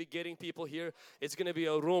that's going to be getting people here. It's going to be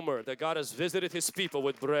a rumor that God has visited His people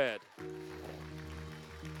with bread.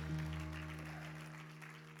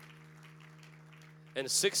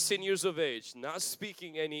 And 16 years of age, not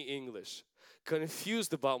speaking any English,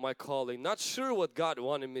 confused about my calling, not sure what God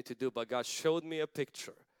wanted me to do, but God showed me a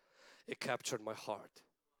picture. It captured my heart.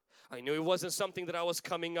 I knew it wasn't something that I was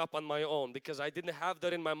coming up on my own because I didn't have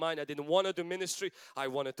that in my mind. I didn't want to do ministry. I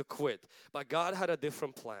wanted to quit. But God had a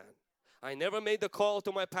different plan. I never made the call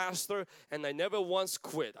to my pastor and I never once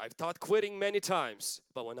quit. I've thought quitting many times,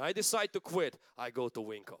 but when I decide to quit, I go to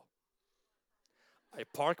Winco. I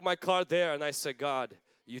park my car there and I say, God,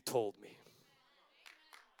 you told me.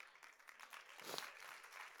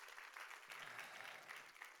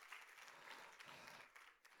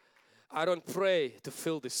 I don't pray to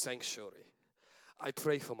fill this sanctuary. I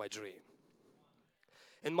pray for my dream.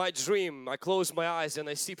 In my dream, I close my eyes and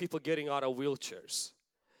I see people getting out of wheelchairs.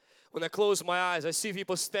 When I close my eyes, I see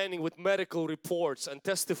people standing with medical reports and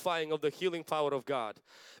testifying of the healing power of God.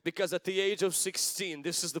 Because at the age of 16,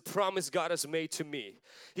 this is the promise God has made to me.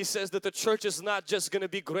 He says that the church is not just going to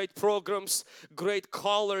be great programs, great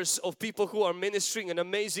callers of people who are ministering and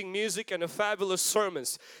amazing music and fabulous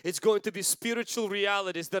sermons. It's going to be spiritual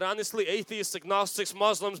realities that honestly atheists, agnostics,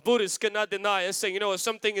 Muslims, Buddhists cannot deny and say, you know,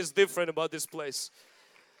 something is different about this place.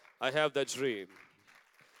 I have that dream.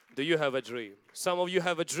 Do you have a dream? Some of you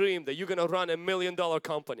have a dream that you're going to run $1 million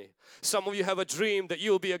company. Some of you have a dream that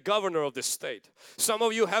you'll be a governor of the state. Some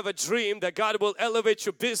of you have a dream that God will elevate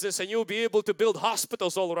your business and you'll be able to build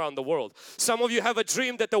hospitals all around the world. Some of you have a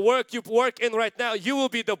dream that the work you work in right now, you will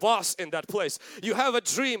be the boss in that place. You have a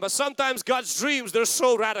dream, but sometimes God's dreams, they're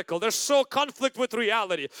so radical. They're so conflict with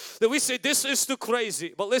reality that we say this is too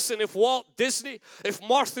crazy. But listen, if Walt Disney, if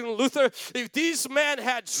Martin Luther, if these men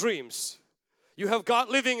had dreams, you have God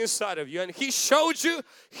living inside of you and He showed you,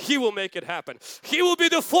 He will make it happen. He will be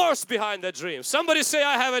the force behind that dream. Somebody say,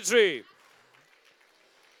 I have a dream.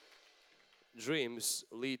 Dreams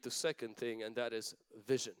lead to second thing, and that is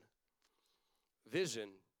vision. Vision,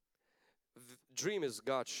 dream is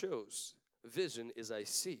God shows. Vision is I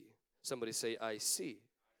see. Somebody say, I see.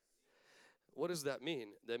 What does that mean?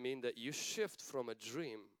 That means that you shift from a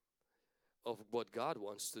dream of what God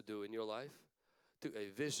wants to do in your life to a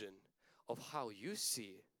vision of how you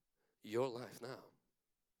see your life now.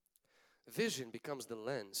 Vision becomes the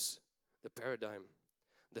lens, the paradigm,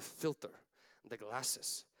 the filter, the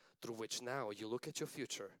glasses through which now you look at your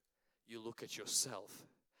future, you look at yourself,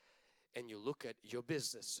 and you look at your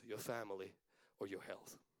business, your family, or your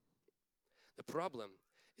health. The problem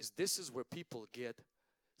is this is where people get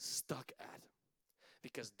stuck at,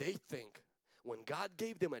 because they think when God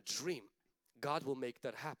gave them a dream, God will make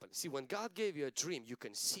that happen. See, when God gave you a dream, you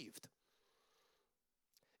conceived.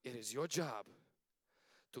 It is your job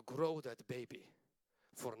to grow that baby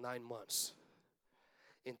for 9 months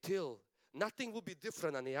until nothing will be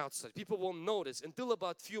different on the outside. People won't notice until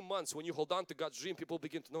about few months. When you hold on to God's dream, people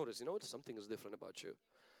begin to notice, you know what, something is different about you.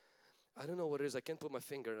 I don't know what it is, I can't put my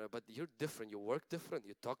finger on it, but you're different, you work different,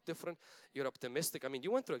 you talk different, you're optimistic. I mean,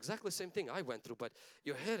 you went through exactly the same thing I went through, but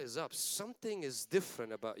your head is up. Something is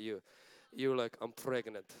different about you. You're like, I'm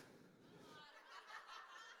pregnant.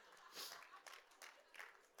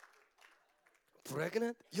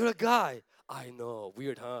 Pregnant? You're a guy. I know,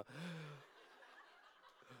 weird, huh?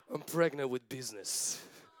 I'm pregnant with business.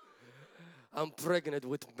 I'm pregnant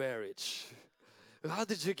with marriage. How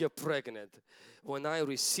did you get pregnant? When I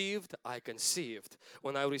received, I conceived.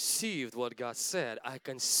 When I received what God said, I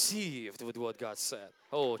conceived with what God said.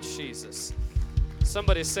 Oh, Jesus.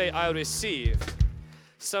 Somebody say, I receive.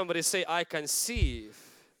 Somebody say, I conceive.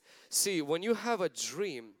 See, when you have a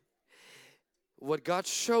dream, what God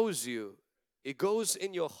shows you, it goes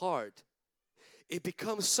in your heart. It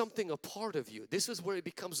becomes something a part of you. This is where it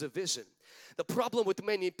becomes a vision. The problem with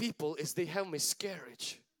many people is they have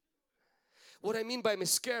miscarriage. What I mean by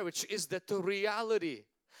miscarriage is that the reality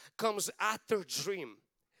comes after dream.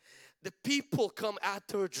 The people come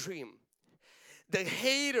after dream. The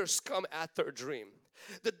haters come after dream.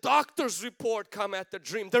 The doctor's report come at the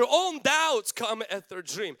dream. Their own doubts come at their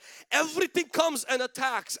dream. Everything comes and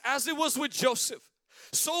attacks, as it was with Joseph.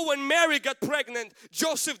 So when Mary got pregnant,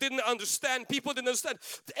 Joseph didn't understand. People didn't understand.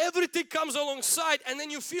 Everything comes alongside, and then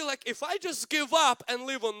you feel like if I just give up and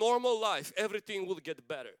live a normal life, everything will get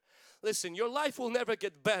better. Listen, your life will never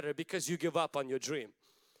get better because you give up on your dream.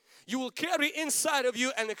 You will carry inside of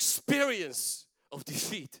you an experience of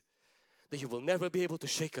defeat that you will never be able to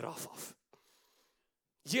shake it off of.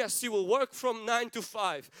 Yes, you will work from 9 to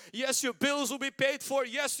 5. Yes, your bills will be paid for.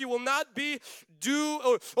 Yes, you will not be due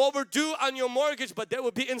or overdue on your mortgage, but there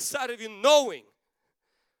will be inside of you knowing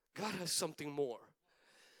God has something more.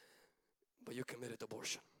 But you committed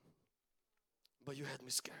abortion. But you had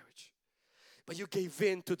miscarriage. But you gave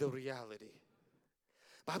in to the reality.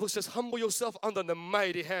 Bible says, humble yourself under the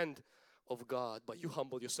mighty hand of God, but you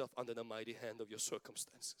humble yourself under the mighty hand of your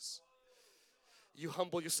circumstances. You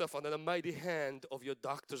humble yourself under the mighty hand of your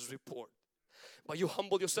doctor's report. But you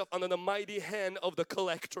humble yourself under the mighty hand of the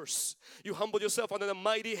collectors. You humble yourself under the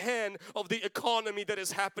mighty hand of the economy that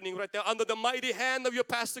is happening right now. Under the mighty hand of your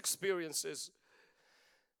past experiences.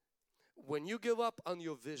 When you give up on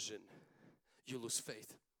your vision, you lose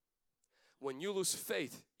faith. When you lose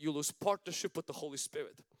faith, you lose partnership with the Holy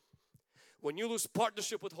Spirit. When you lose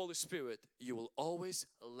partnership with Holy Spirit, you will always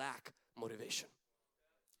lack motivation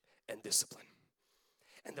and discipline.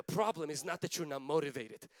 And the problem is not that you're not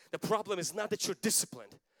motivated. The problem is not that you're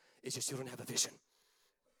disciplined. It's just you don't have a vision.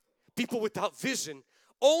 People without vision,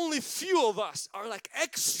 only few of us are like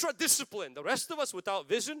extra disciplined. The rest of us without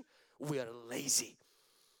vision, we are lazy.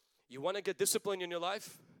 You want to get disciplined in your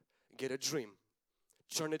life? Get a dream.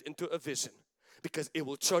 Turn it into a vision. Because it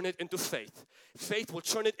will turn it into faith. Faith will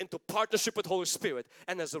turn it into partnership with Holy Spirit.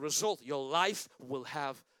 And as a result, your life will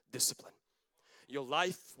have discipline. Your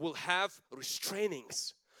life will have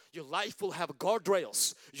restrainings. Your life will have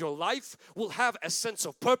guardrails. Your life will have a sense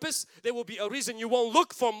of purpose. There will be a reason you won't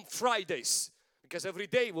look for Fridays, because every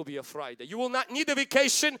day will be a Friday. You will not need a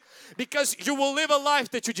vacation because you will live a life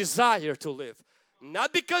that you desire to live.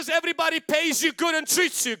 Not because everybody pays you good and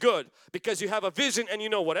treats you good, because you have a vision and you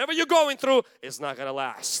know whatever you're going through is not going to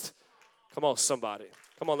last. Come on, somebody.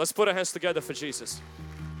 Come on, let's put our hands together for Jesus.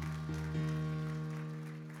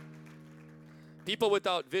 People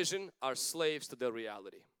without vision are slaves to their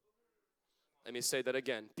reality. Let me say that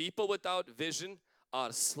again. People without vision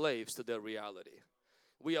are slaves to their reality.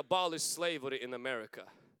 We abolished slavery in America,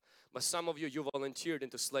 but some of you volunteered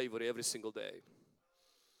into slavery every single day.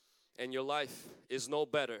 And your life is no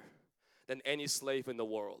better than any slave in the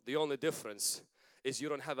world. The only difference is you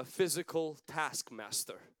don't have a physical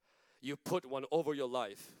taskmaster. You put one over your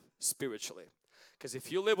life spiritually. Because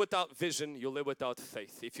if you live without vision, you live without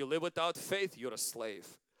faith. If you live without faith, you're a slave.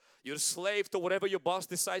 You're a slave to whatever your boss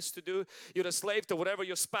decides to do. You're a slave to whatever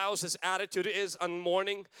your spouse's attitude is on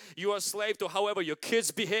morning. You're a slave to however your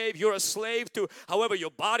kids behave. You're a slave to however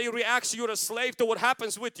your body reacts. You're a slave to what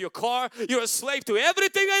happens with your car. You're a slave to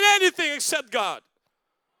everything and anything except God.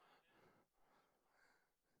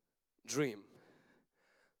 Dream,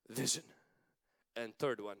 vision, and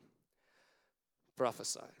third one,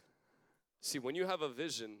 prophesy. See, when you have a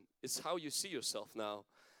vision, it's how you see yourself now.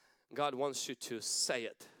 God wants you to say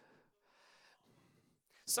it.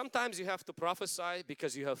 Sometimes you have to prophesy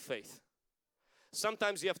because you have faith.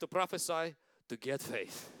 Sometimes you have to prophesy to get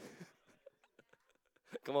faith.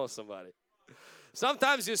 Come on, somebody.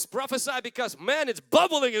 Sometimes you prophesy because, man, it's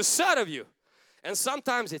bubbling inside of you. And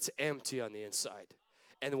sometimes it's empty on the inside.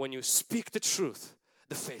 And when you speak the truth,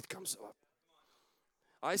 the faith comes up.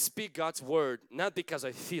 I speak God's word not because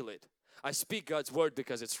I feel it. I speak God's word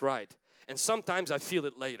because it's right. And sometimes I feel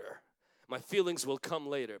it later. My feelings will come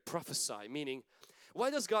later. Prophesy, meaning,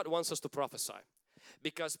 why does God want us to prophesy?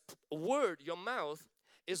 Because word, your mouth,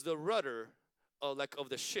 is the rudder of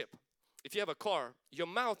the ship. If you have a car, your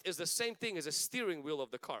mouth is the same thing as a steering wheel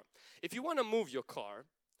of the car. If you want to move your car,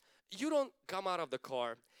 you don't come out of the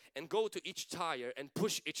car and go to each tire and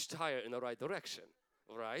push each tire in the right direction,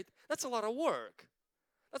 right? That's a lot of work.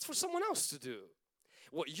 That's for someone else to do.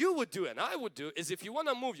 What you would do and I would do is, if you want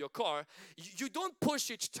to move your car, you don't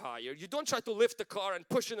push each tire. You don't try to lift the car and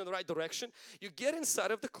push it in the right direction. You get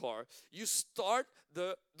inside of the car, you start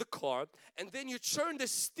the car, and then you turn the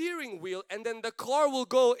steering wheel, and then the car will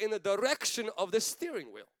go in the direction of the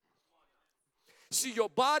steering wheel. See, your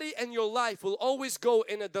body and your life will always go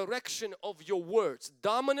in a direction of your words,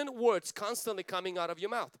 dominant words constantly coming out of your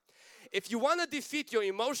mouth. If you want to defeat your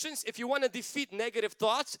emotions, if you want to defeat negative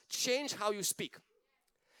thoughts, change how you speak.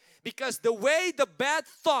 Because the way the bad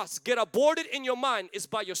thoughts get aborted in your mind is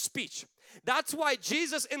by your speech. That's why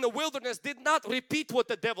Jesus in the wilderness did not repeat what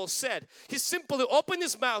the devil said. He simply opened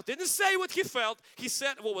his mouth, didn't say what he felt. He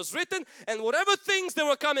said what was written, and whatever things that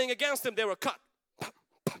were coming against him, they were cut.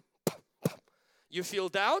 You feel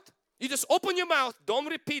doubt? You just open your mouth, don't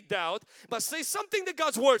repeat doubt, but say something that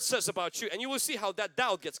God's word says about you, and you will see how that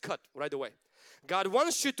doubt gets cut right away. God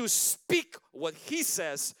wants you to speak what He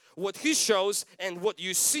says, what He shows, and what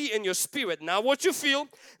you see in your spirit. Not what you feel,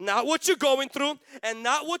 not what you're going through, and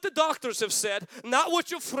not what the doctors have said, not what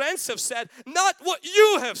your friends have said, not what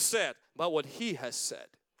you have said, but what He has said.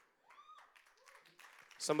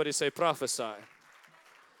 Somebody say prophesy.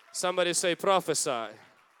 Somebody say prophesy.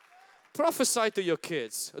 Prophesy to your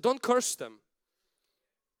kids. Don't curse them.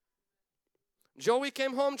 Joey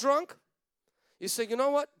came home drunk. You say, you know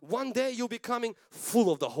what? One day you'll be coming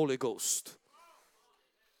full of the Holy Ghost.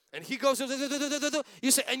 And he goes,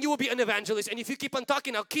 you say, and you will be an evangelist. And if you keep on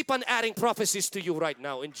talking, I'll keep on adding prophecies to you right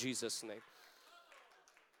now in Jesus' name.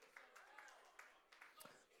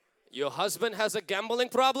 Your husband has a gambling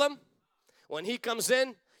problem. When he comes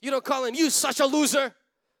in, you don't call him, you such a loser.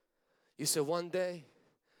 You say, one day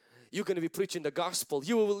you're going to be preaching the gospel.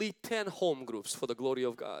 You will lead 10 home groups for the glory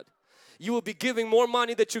of God. You will be giving more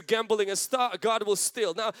money that you're gambling and God will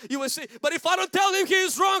steal. Now you will say, but if I don't tell him he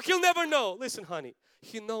is wrong, he'll never know. Listen, honey,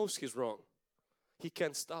 he knows he's wrong. He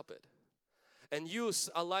can't stop it. And you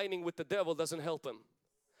aligning with the devil doesn't help him.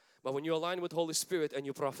 But when you align with Holy Spirit and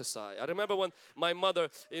you prophesy. I remember when my mother,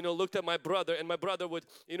 looked at my brother, and my brother would,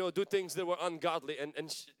 do things that were ungodly. And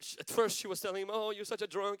at first she was telling him, oh, you're such a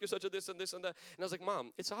drunk, you're such a this and this and that. And I was like,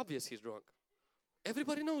 Mom, it's obvious he's drunk.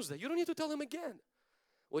 Everybody knows that. You don't need to tell him again.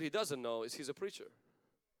 What he doesn't know is he's a preacher.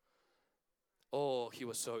 Oh, he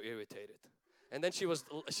was so irritated. And then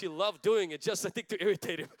she loved doing it just, I think, to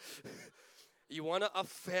irritate him. You want to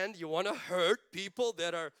offend, you want to hurt people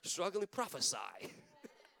that are struggling, prophesy.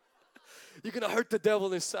 You're going to hurt the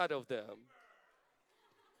devil inside of them.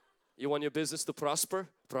 You want your business to prosper?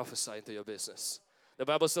 Prophesy into your business. The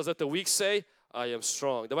Bible says, let the weak say, I am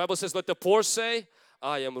strong. The Bible says, let the poor say,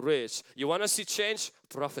 I am rich. You want to see change?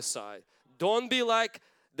 Prophesy. Don't be like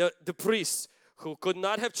the priest who could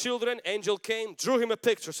not have children. Angel came, drew him a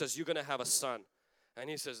picture, says, you're going to have a son. And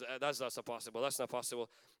he says, that's not possible. That's not possible.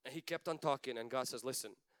 And he kept on talking, and God says,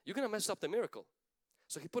 listen, you're going to mess up the miracle.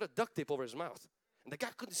 So he put a duct tape over his mouth. And the guy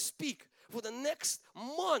couldn't speak for the next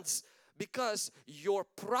months, because your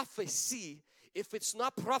prophecy, if it's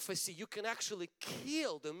not prophecy, you can actually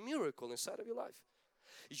kill the miracle inside of your life.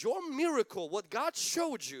 Your miracle, what God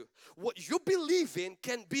showed you, what you believe in,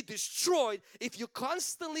 can be destroyed if you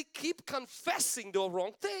constantly keep confessing the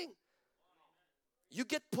wrong thing. You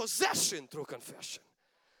get possession through confession.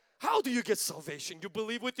 How do you get salvation? You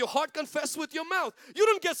believe with your heart, confess with your mouth. You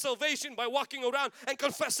don't get salvation by walking around and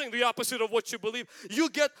confessing the opposite of what you believe. You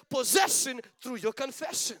get possession through your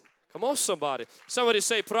confession. Come on, somebody. Somebody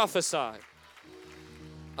say prophesy.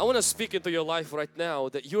 I want to speak into your life right now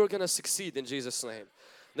that you're going to succeed in Jesus' name.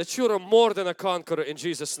 That you are more than a conqueror in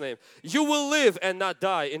Jesus' name. You will live and not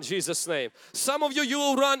die in Jesus' name. Some of you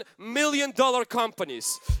will run million-dollar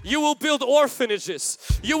companies. You will build orphanages.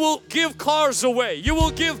 You will give cars away. You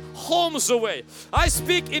will give homes away. I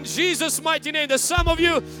speak in Jesus' mighty name that some of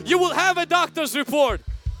you will have a doctor's report.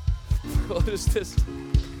 What is this?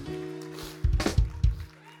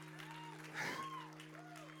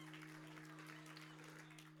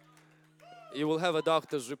 You will have a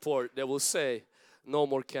doctor's report that will say, no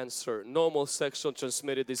more cancer, no more sexually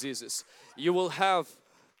transmitted diseases. You will have,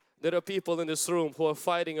 there are people in this room who are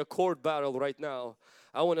fighting a court battle right now.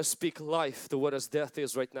 I want to speak life to what as death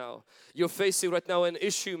is right now. You're facing right now an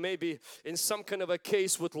issue, maybe in some kind of a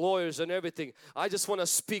case with lawyers and everything. I just want to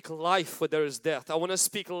speak life where there is death. I want to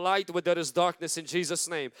speak light where there is darkness in Jesus'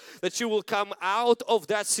 name. That you will come out of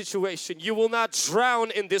that situation. You will not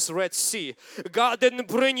drown in this Red Sea. God didn't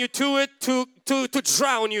bring you to it to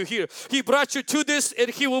drown you here. He brought you to this, and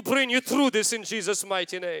He will bring you through this in Jesus'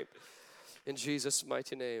 mighty name. In Jesus'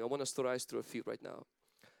 mighty name. I want us to rise to our feet right now.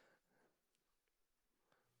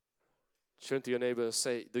 Turn to your neighbor and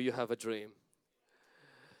say, do you have a dream?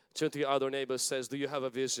 Turn to your other neighbor and says, do you have a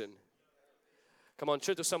vision? Come on,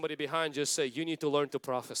 turn to somebody behind you and say, you need to learn to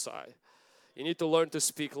prophesy. You need to learn to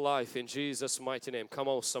speak life in Jesus' mighty name. Come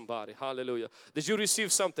on, somebody. Hallelujah. Did you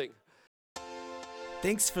receive something?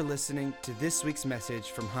 Thanks for listening to this week's message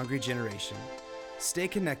from Hungry Generation. Stay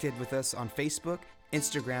connected with us on Facebook,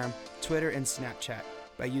 Instagram, Twitter, and Snapchat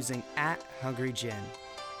by using @HungryGen.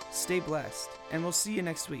 Stay blessed, and we'll see you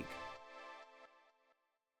next week.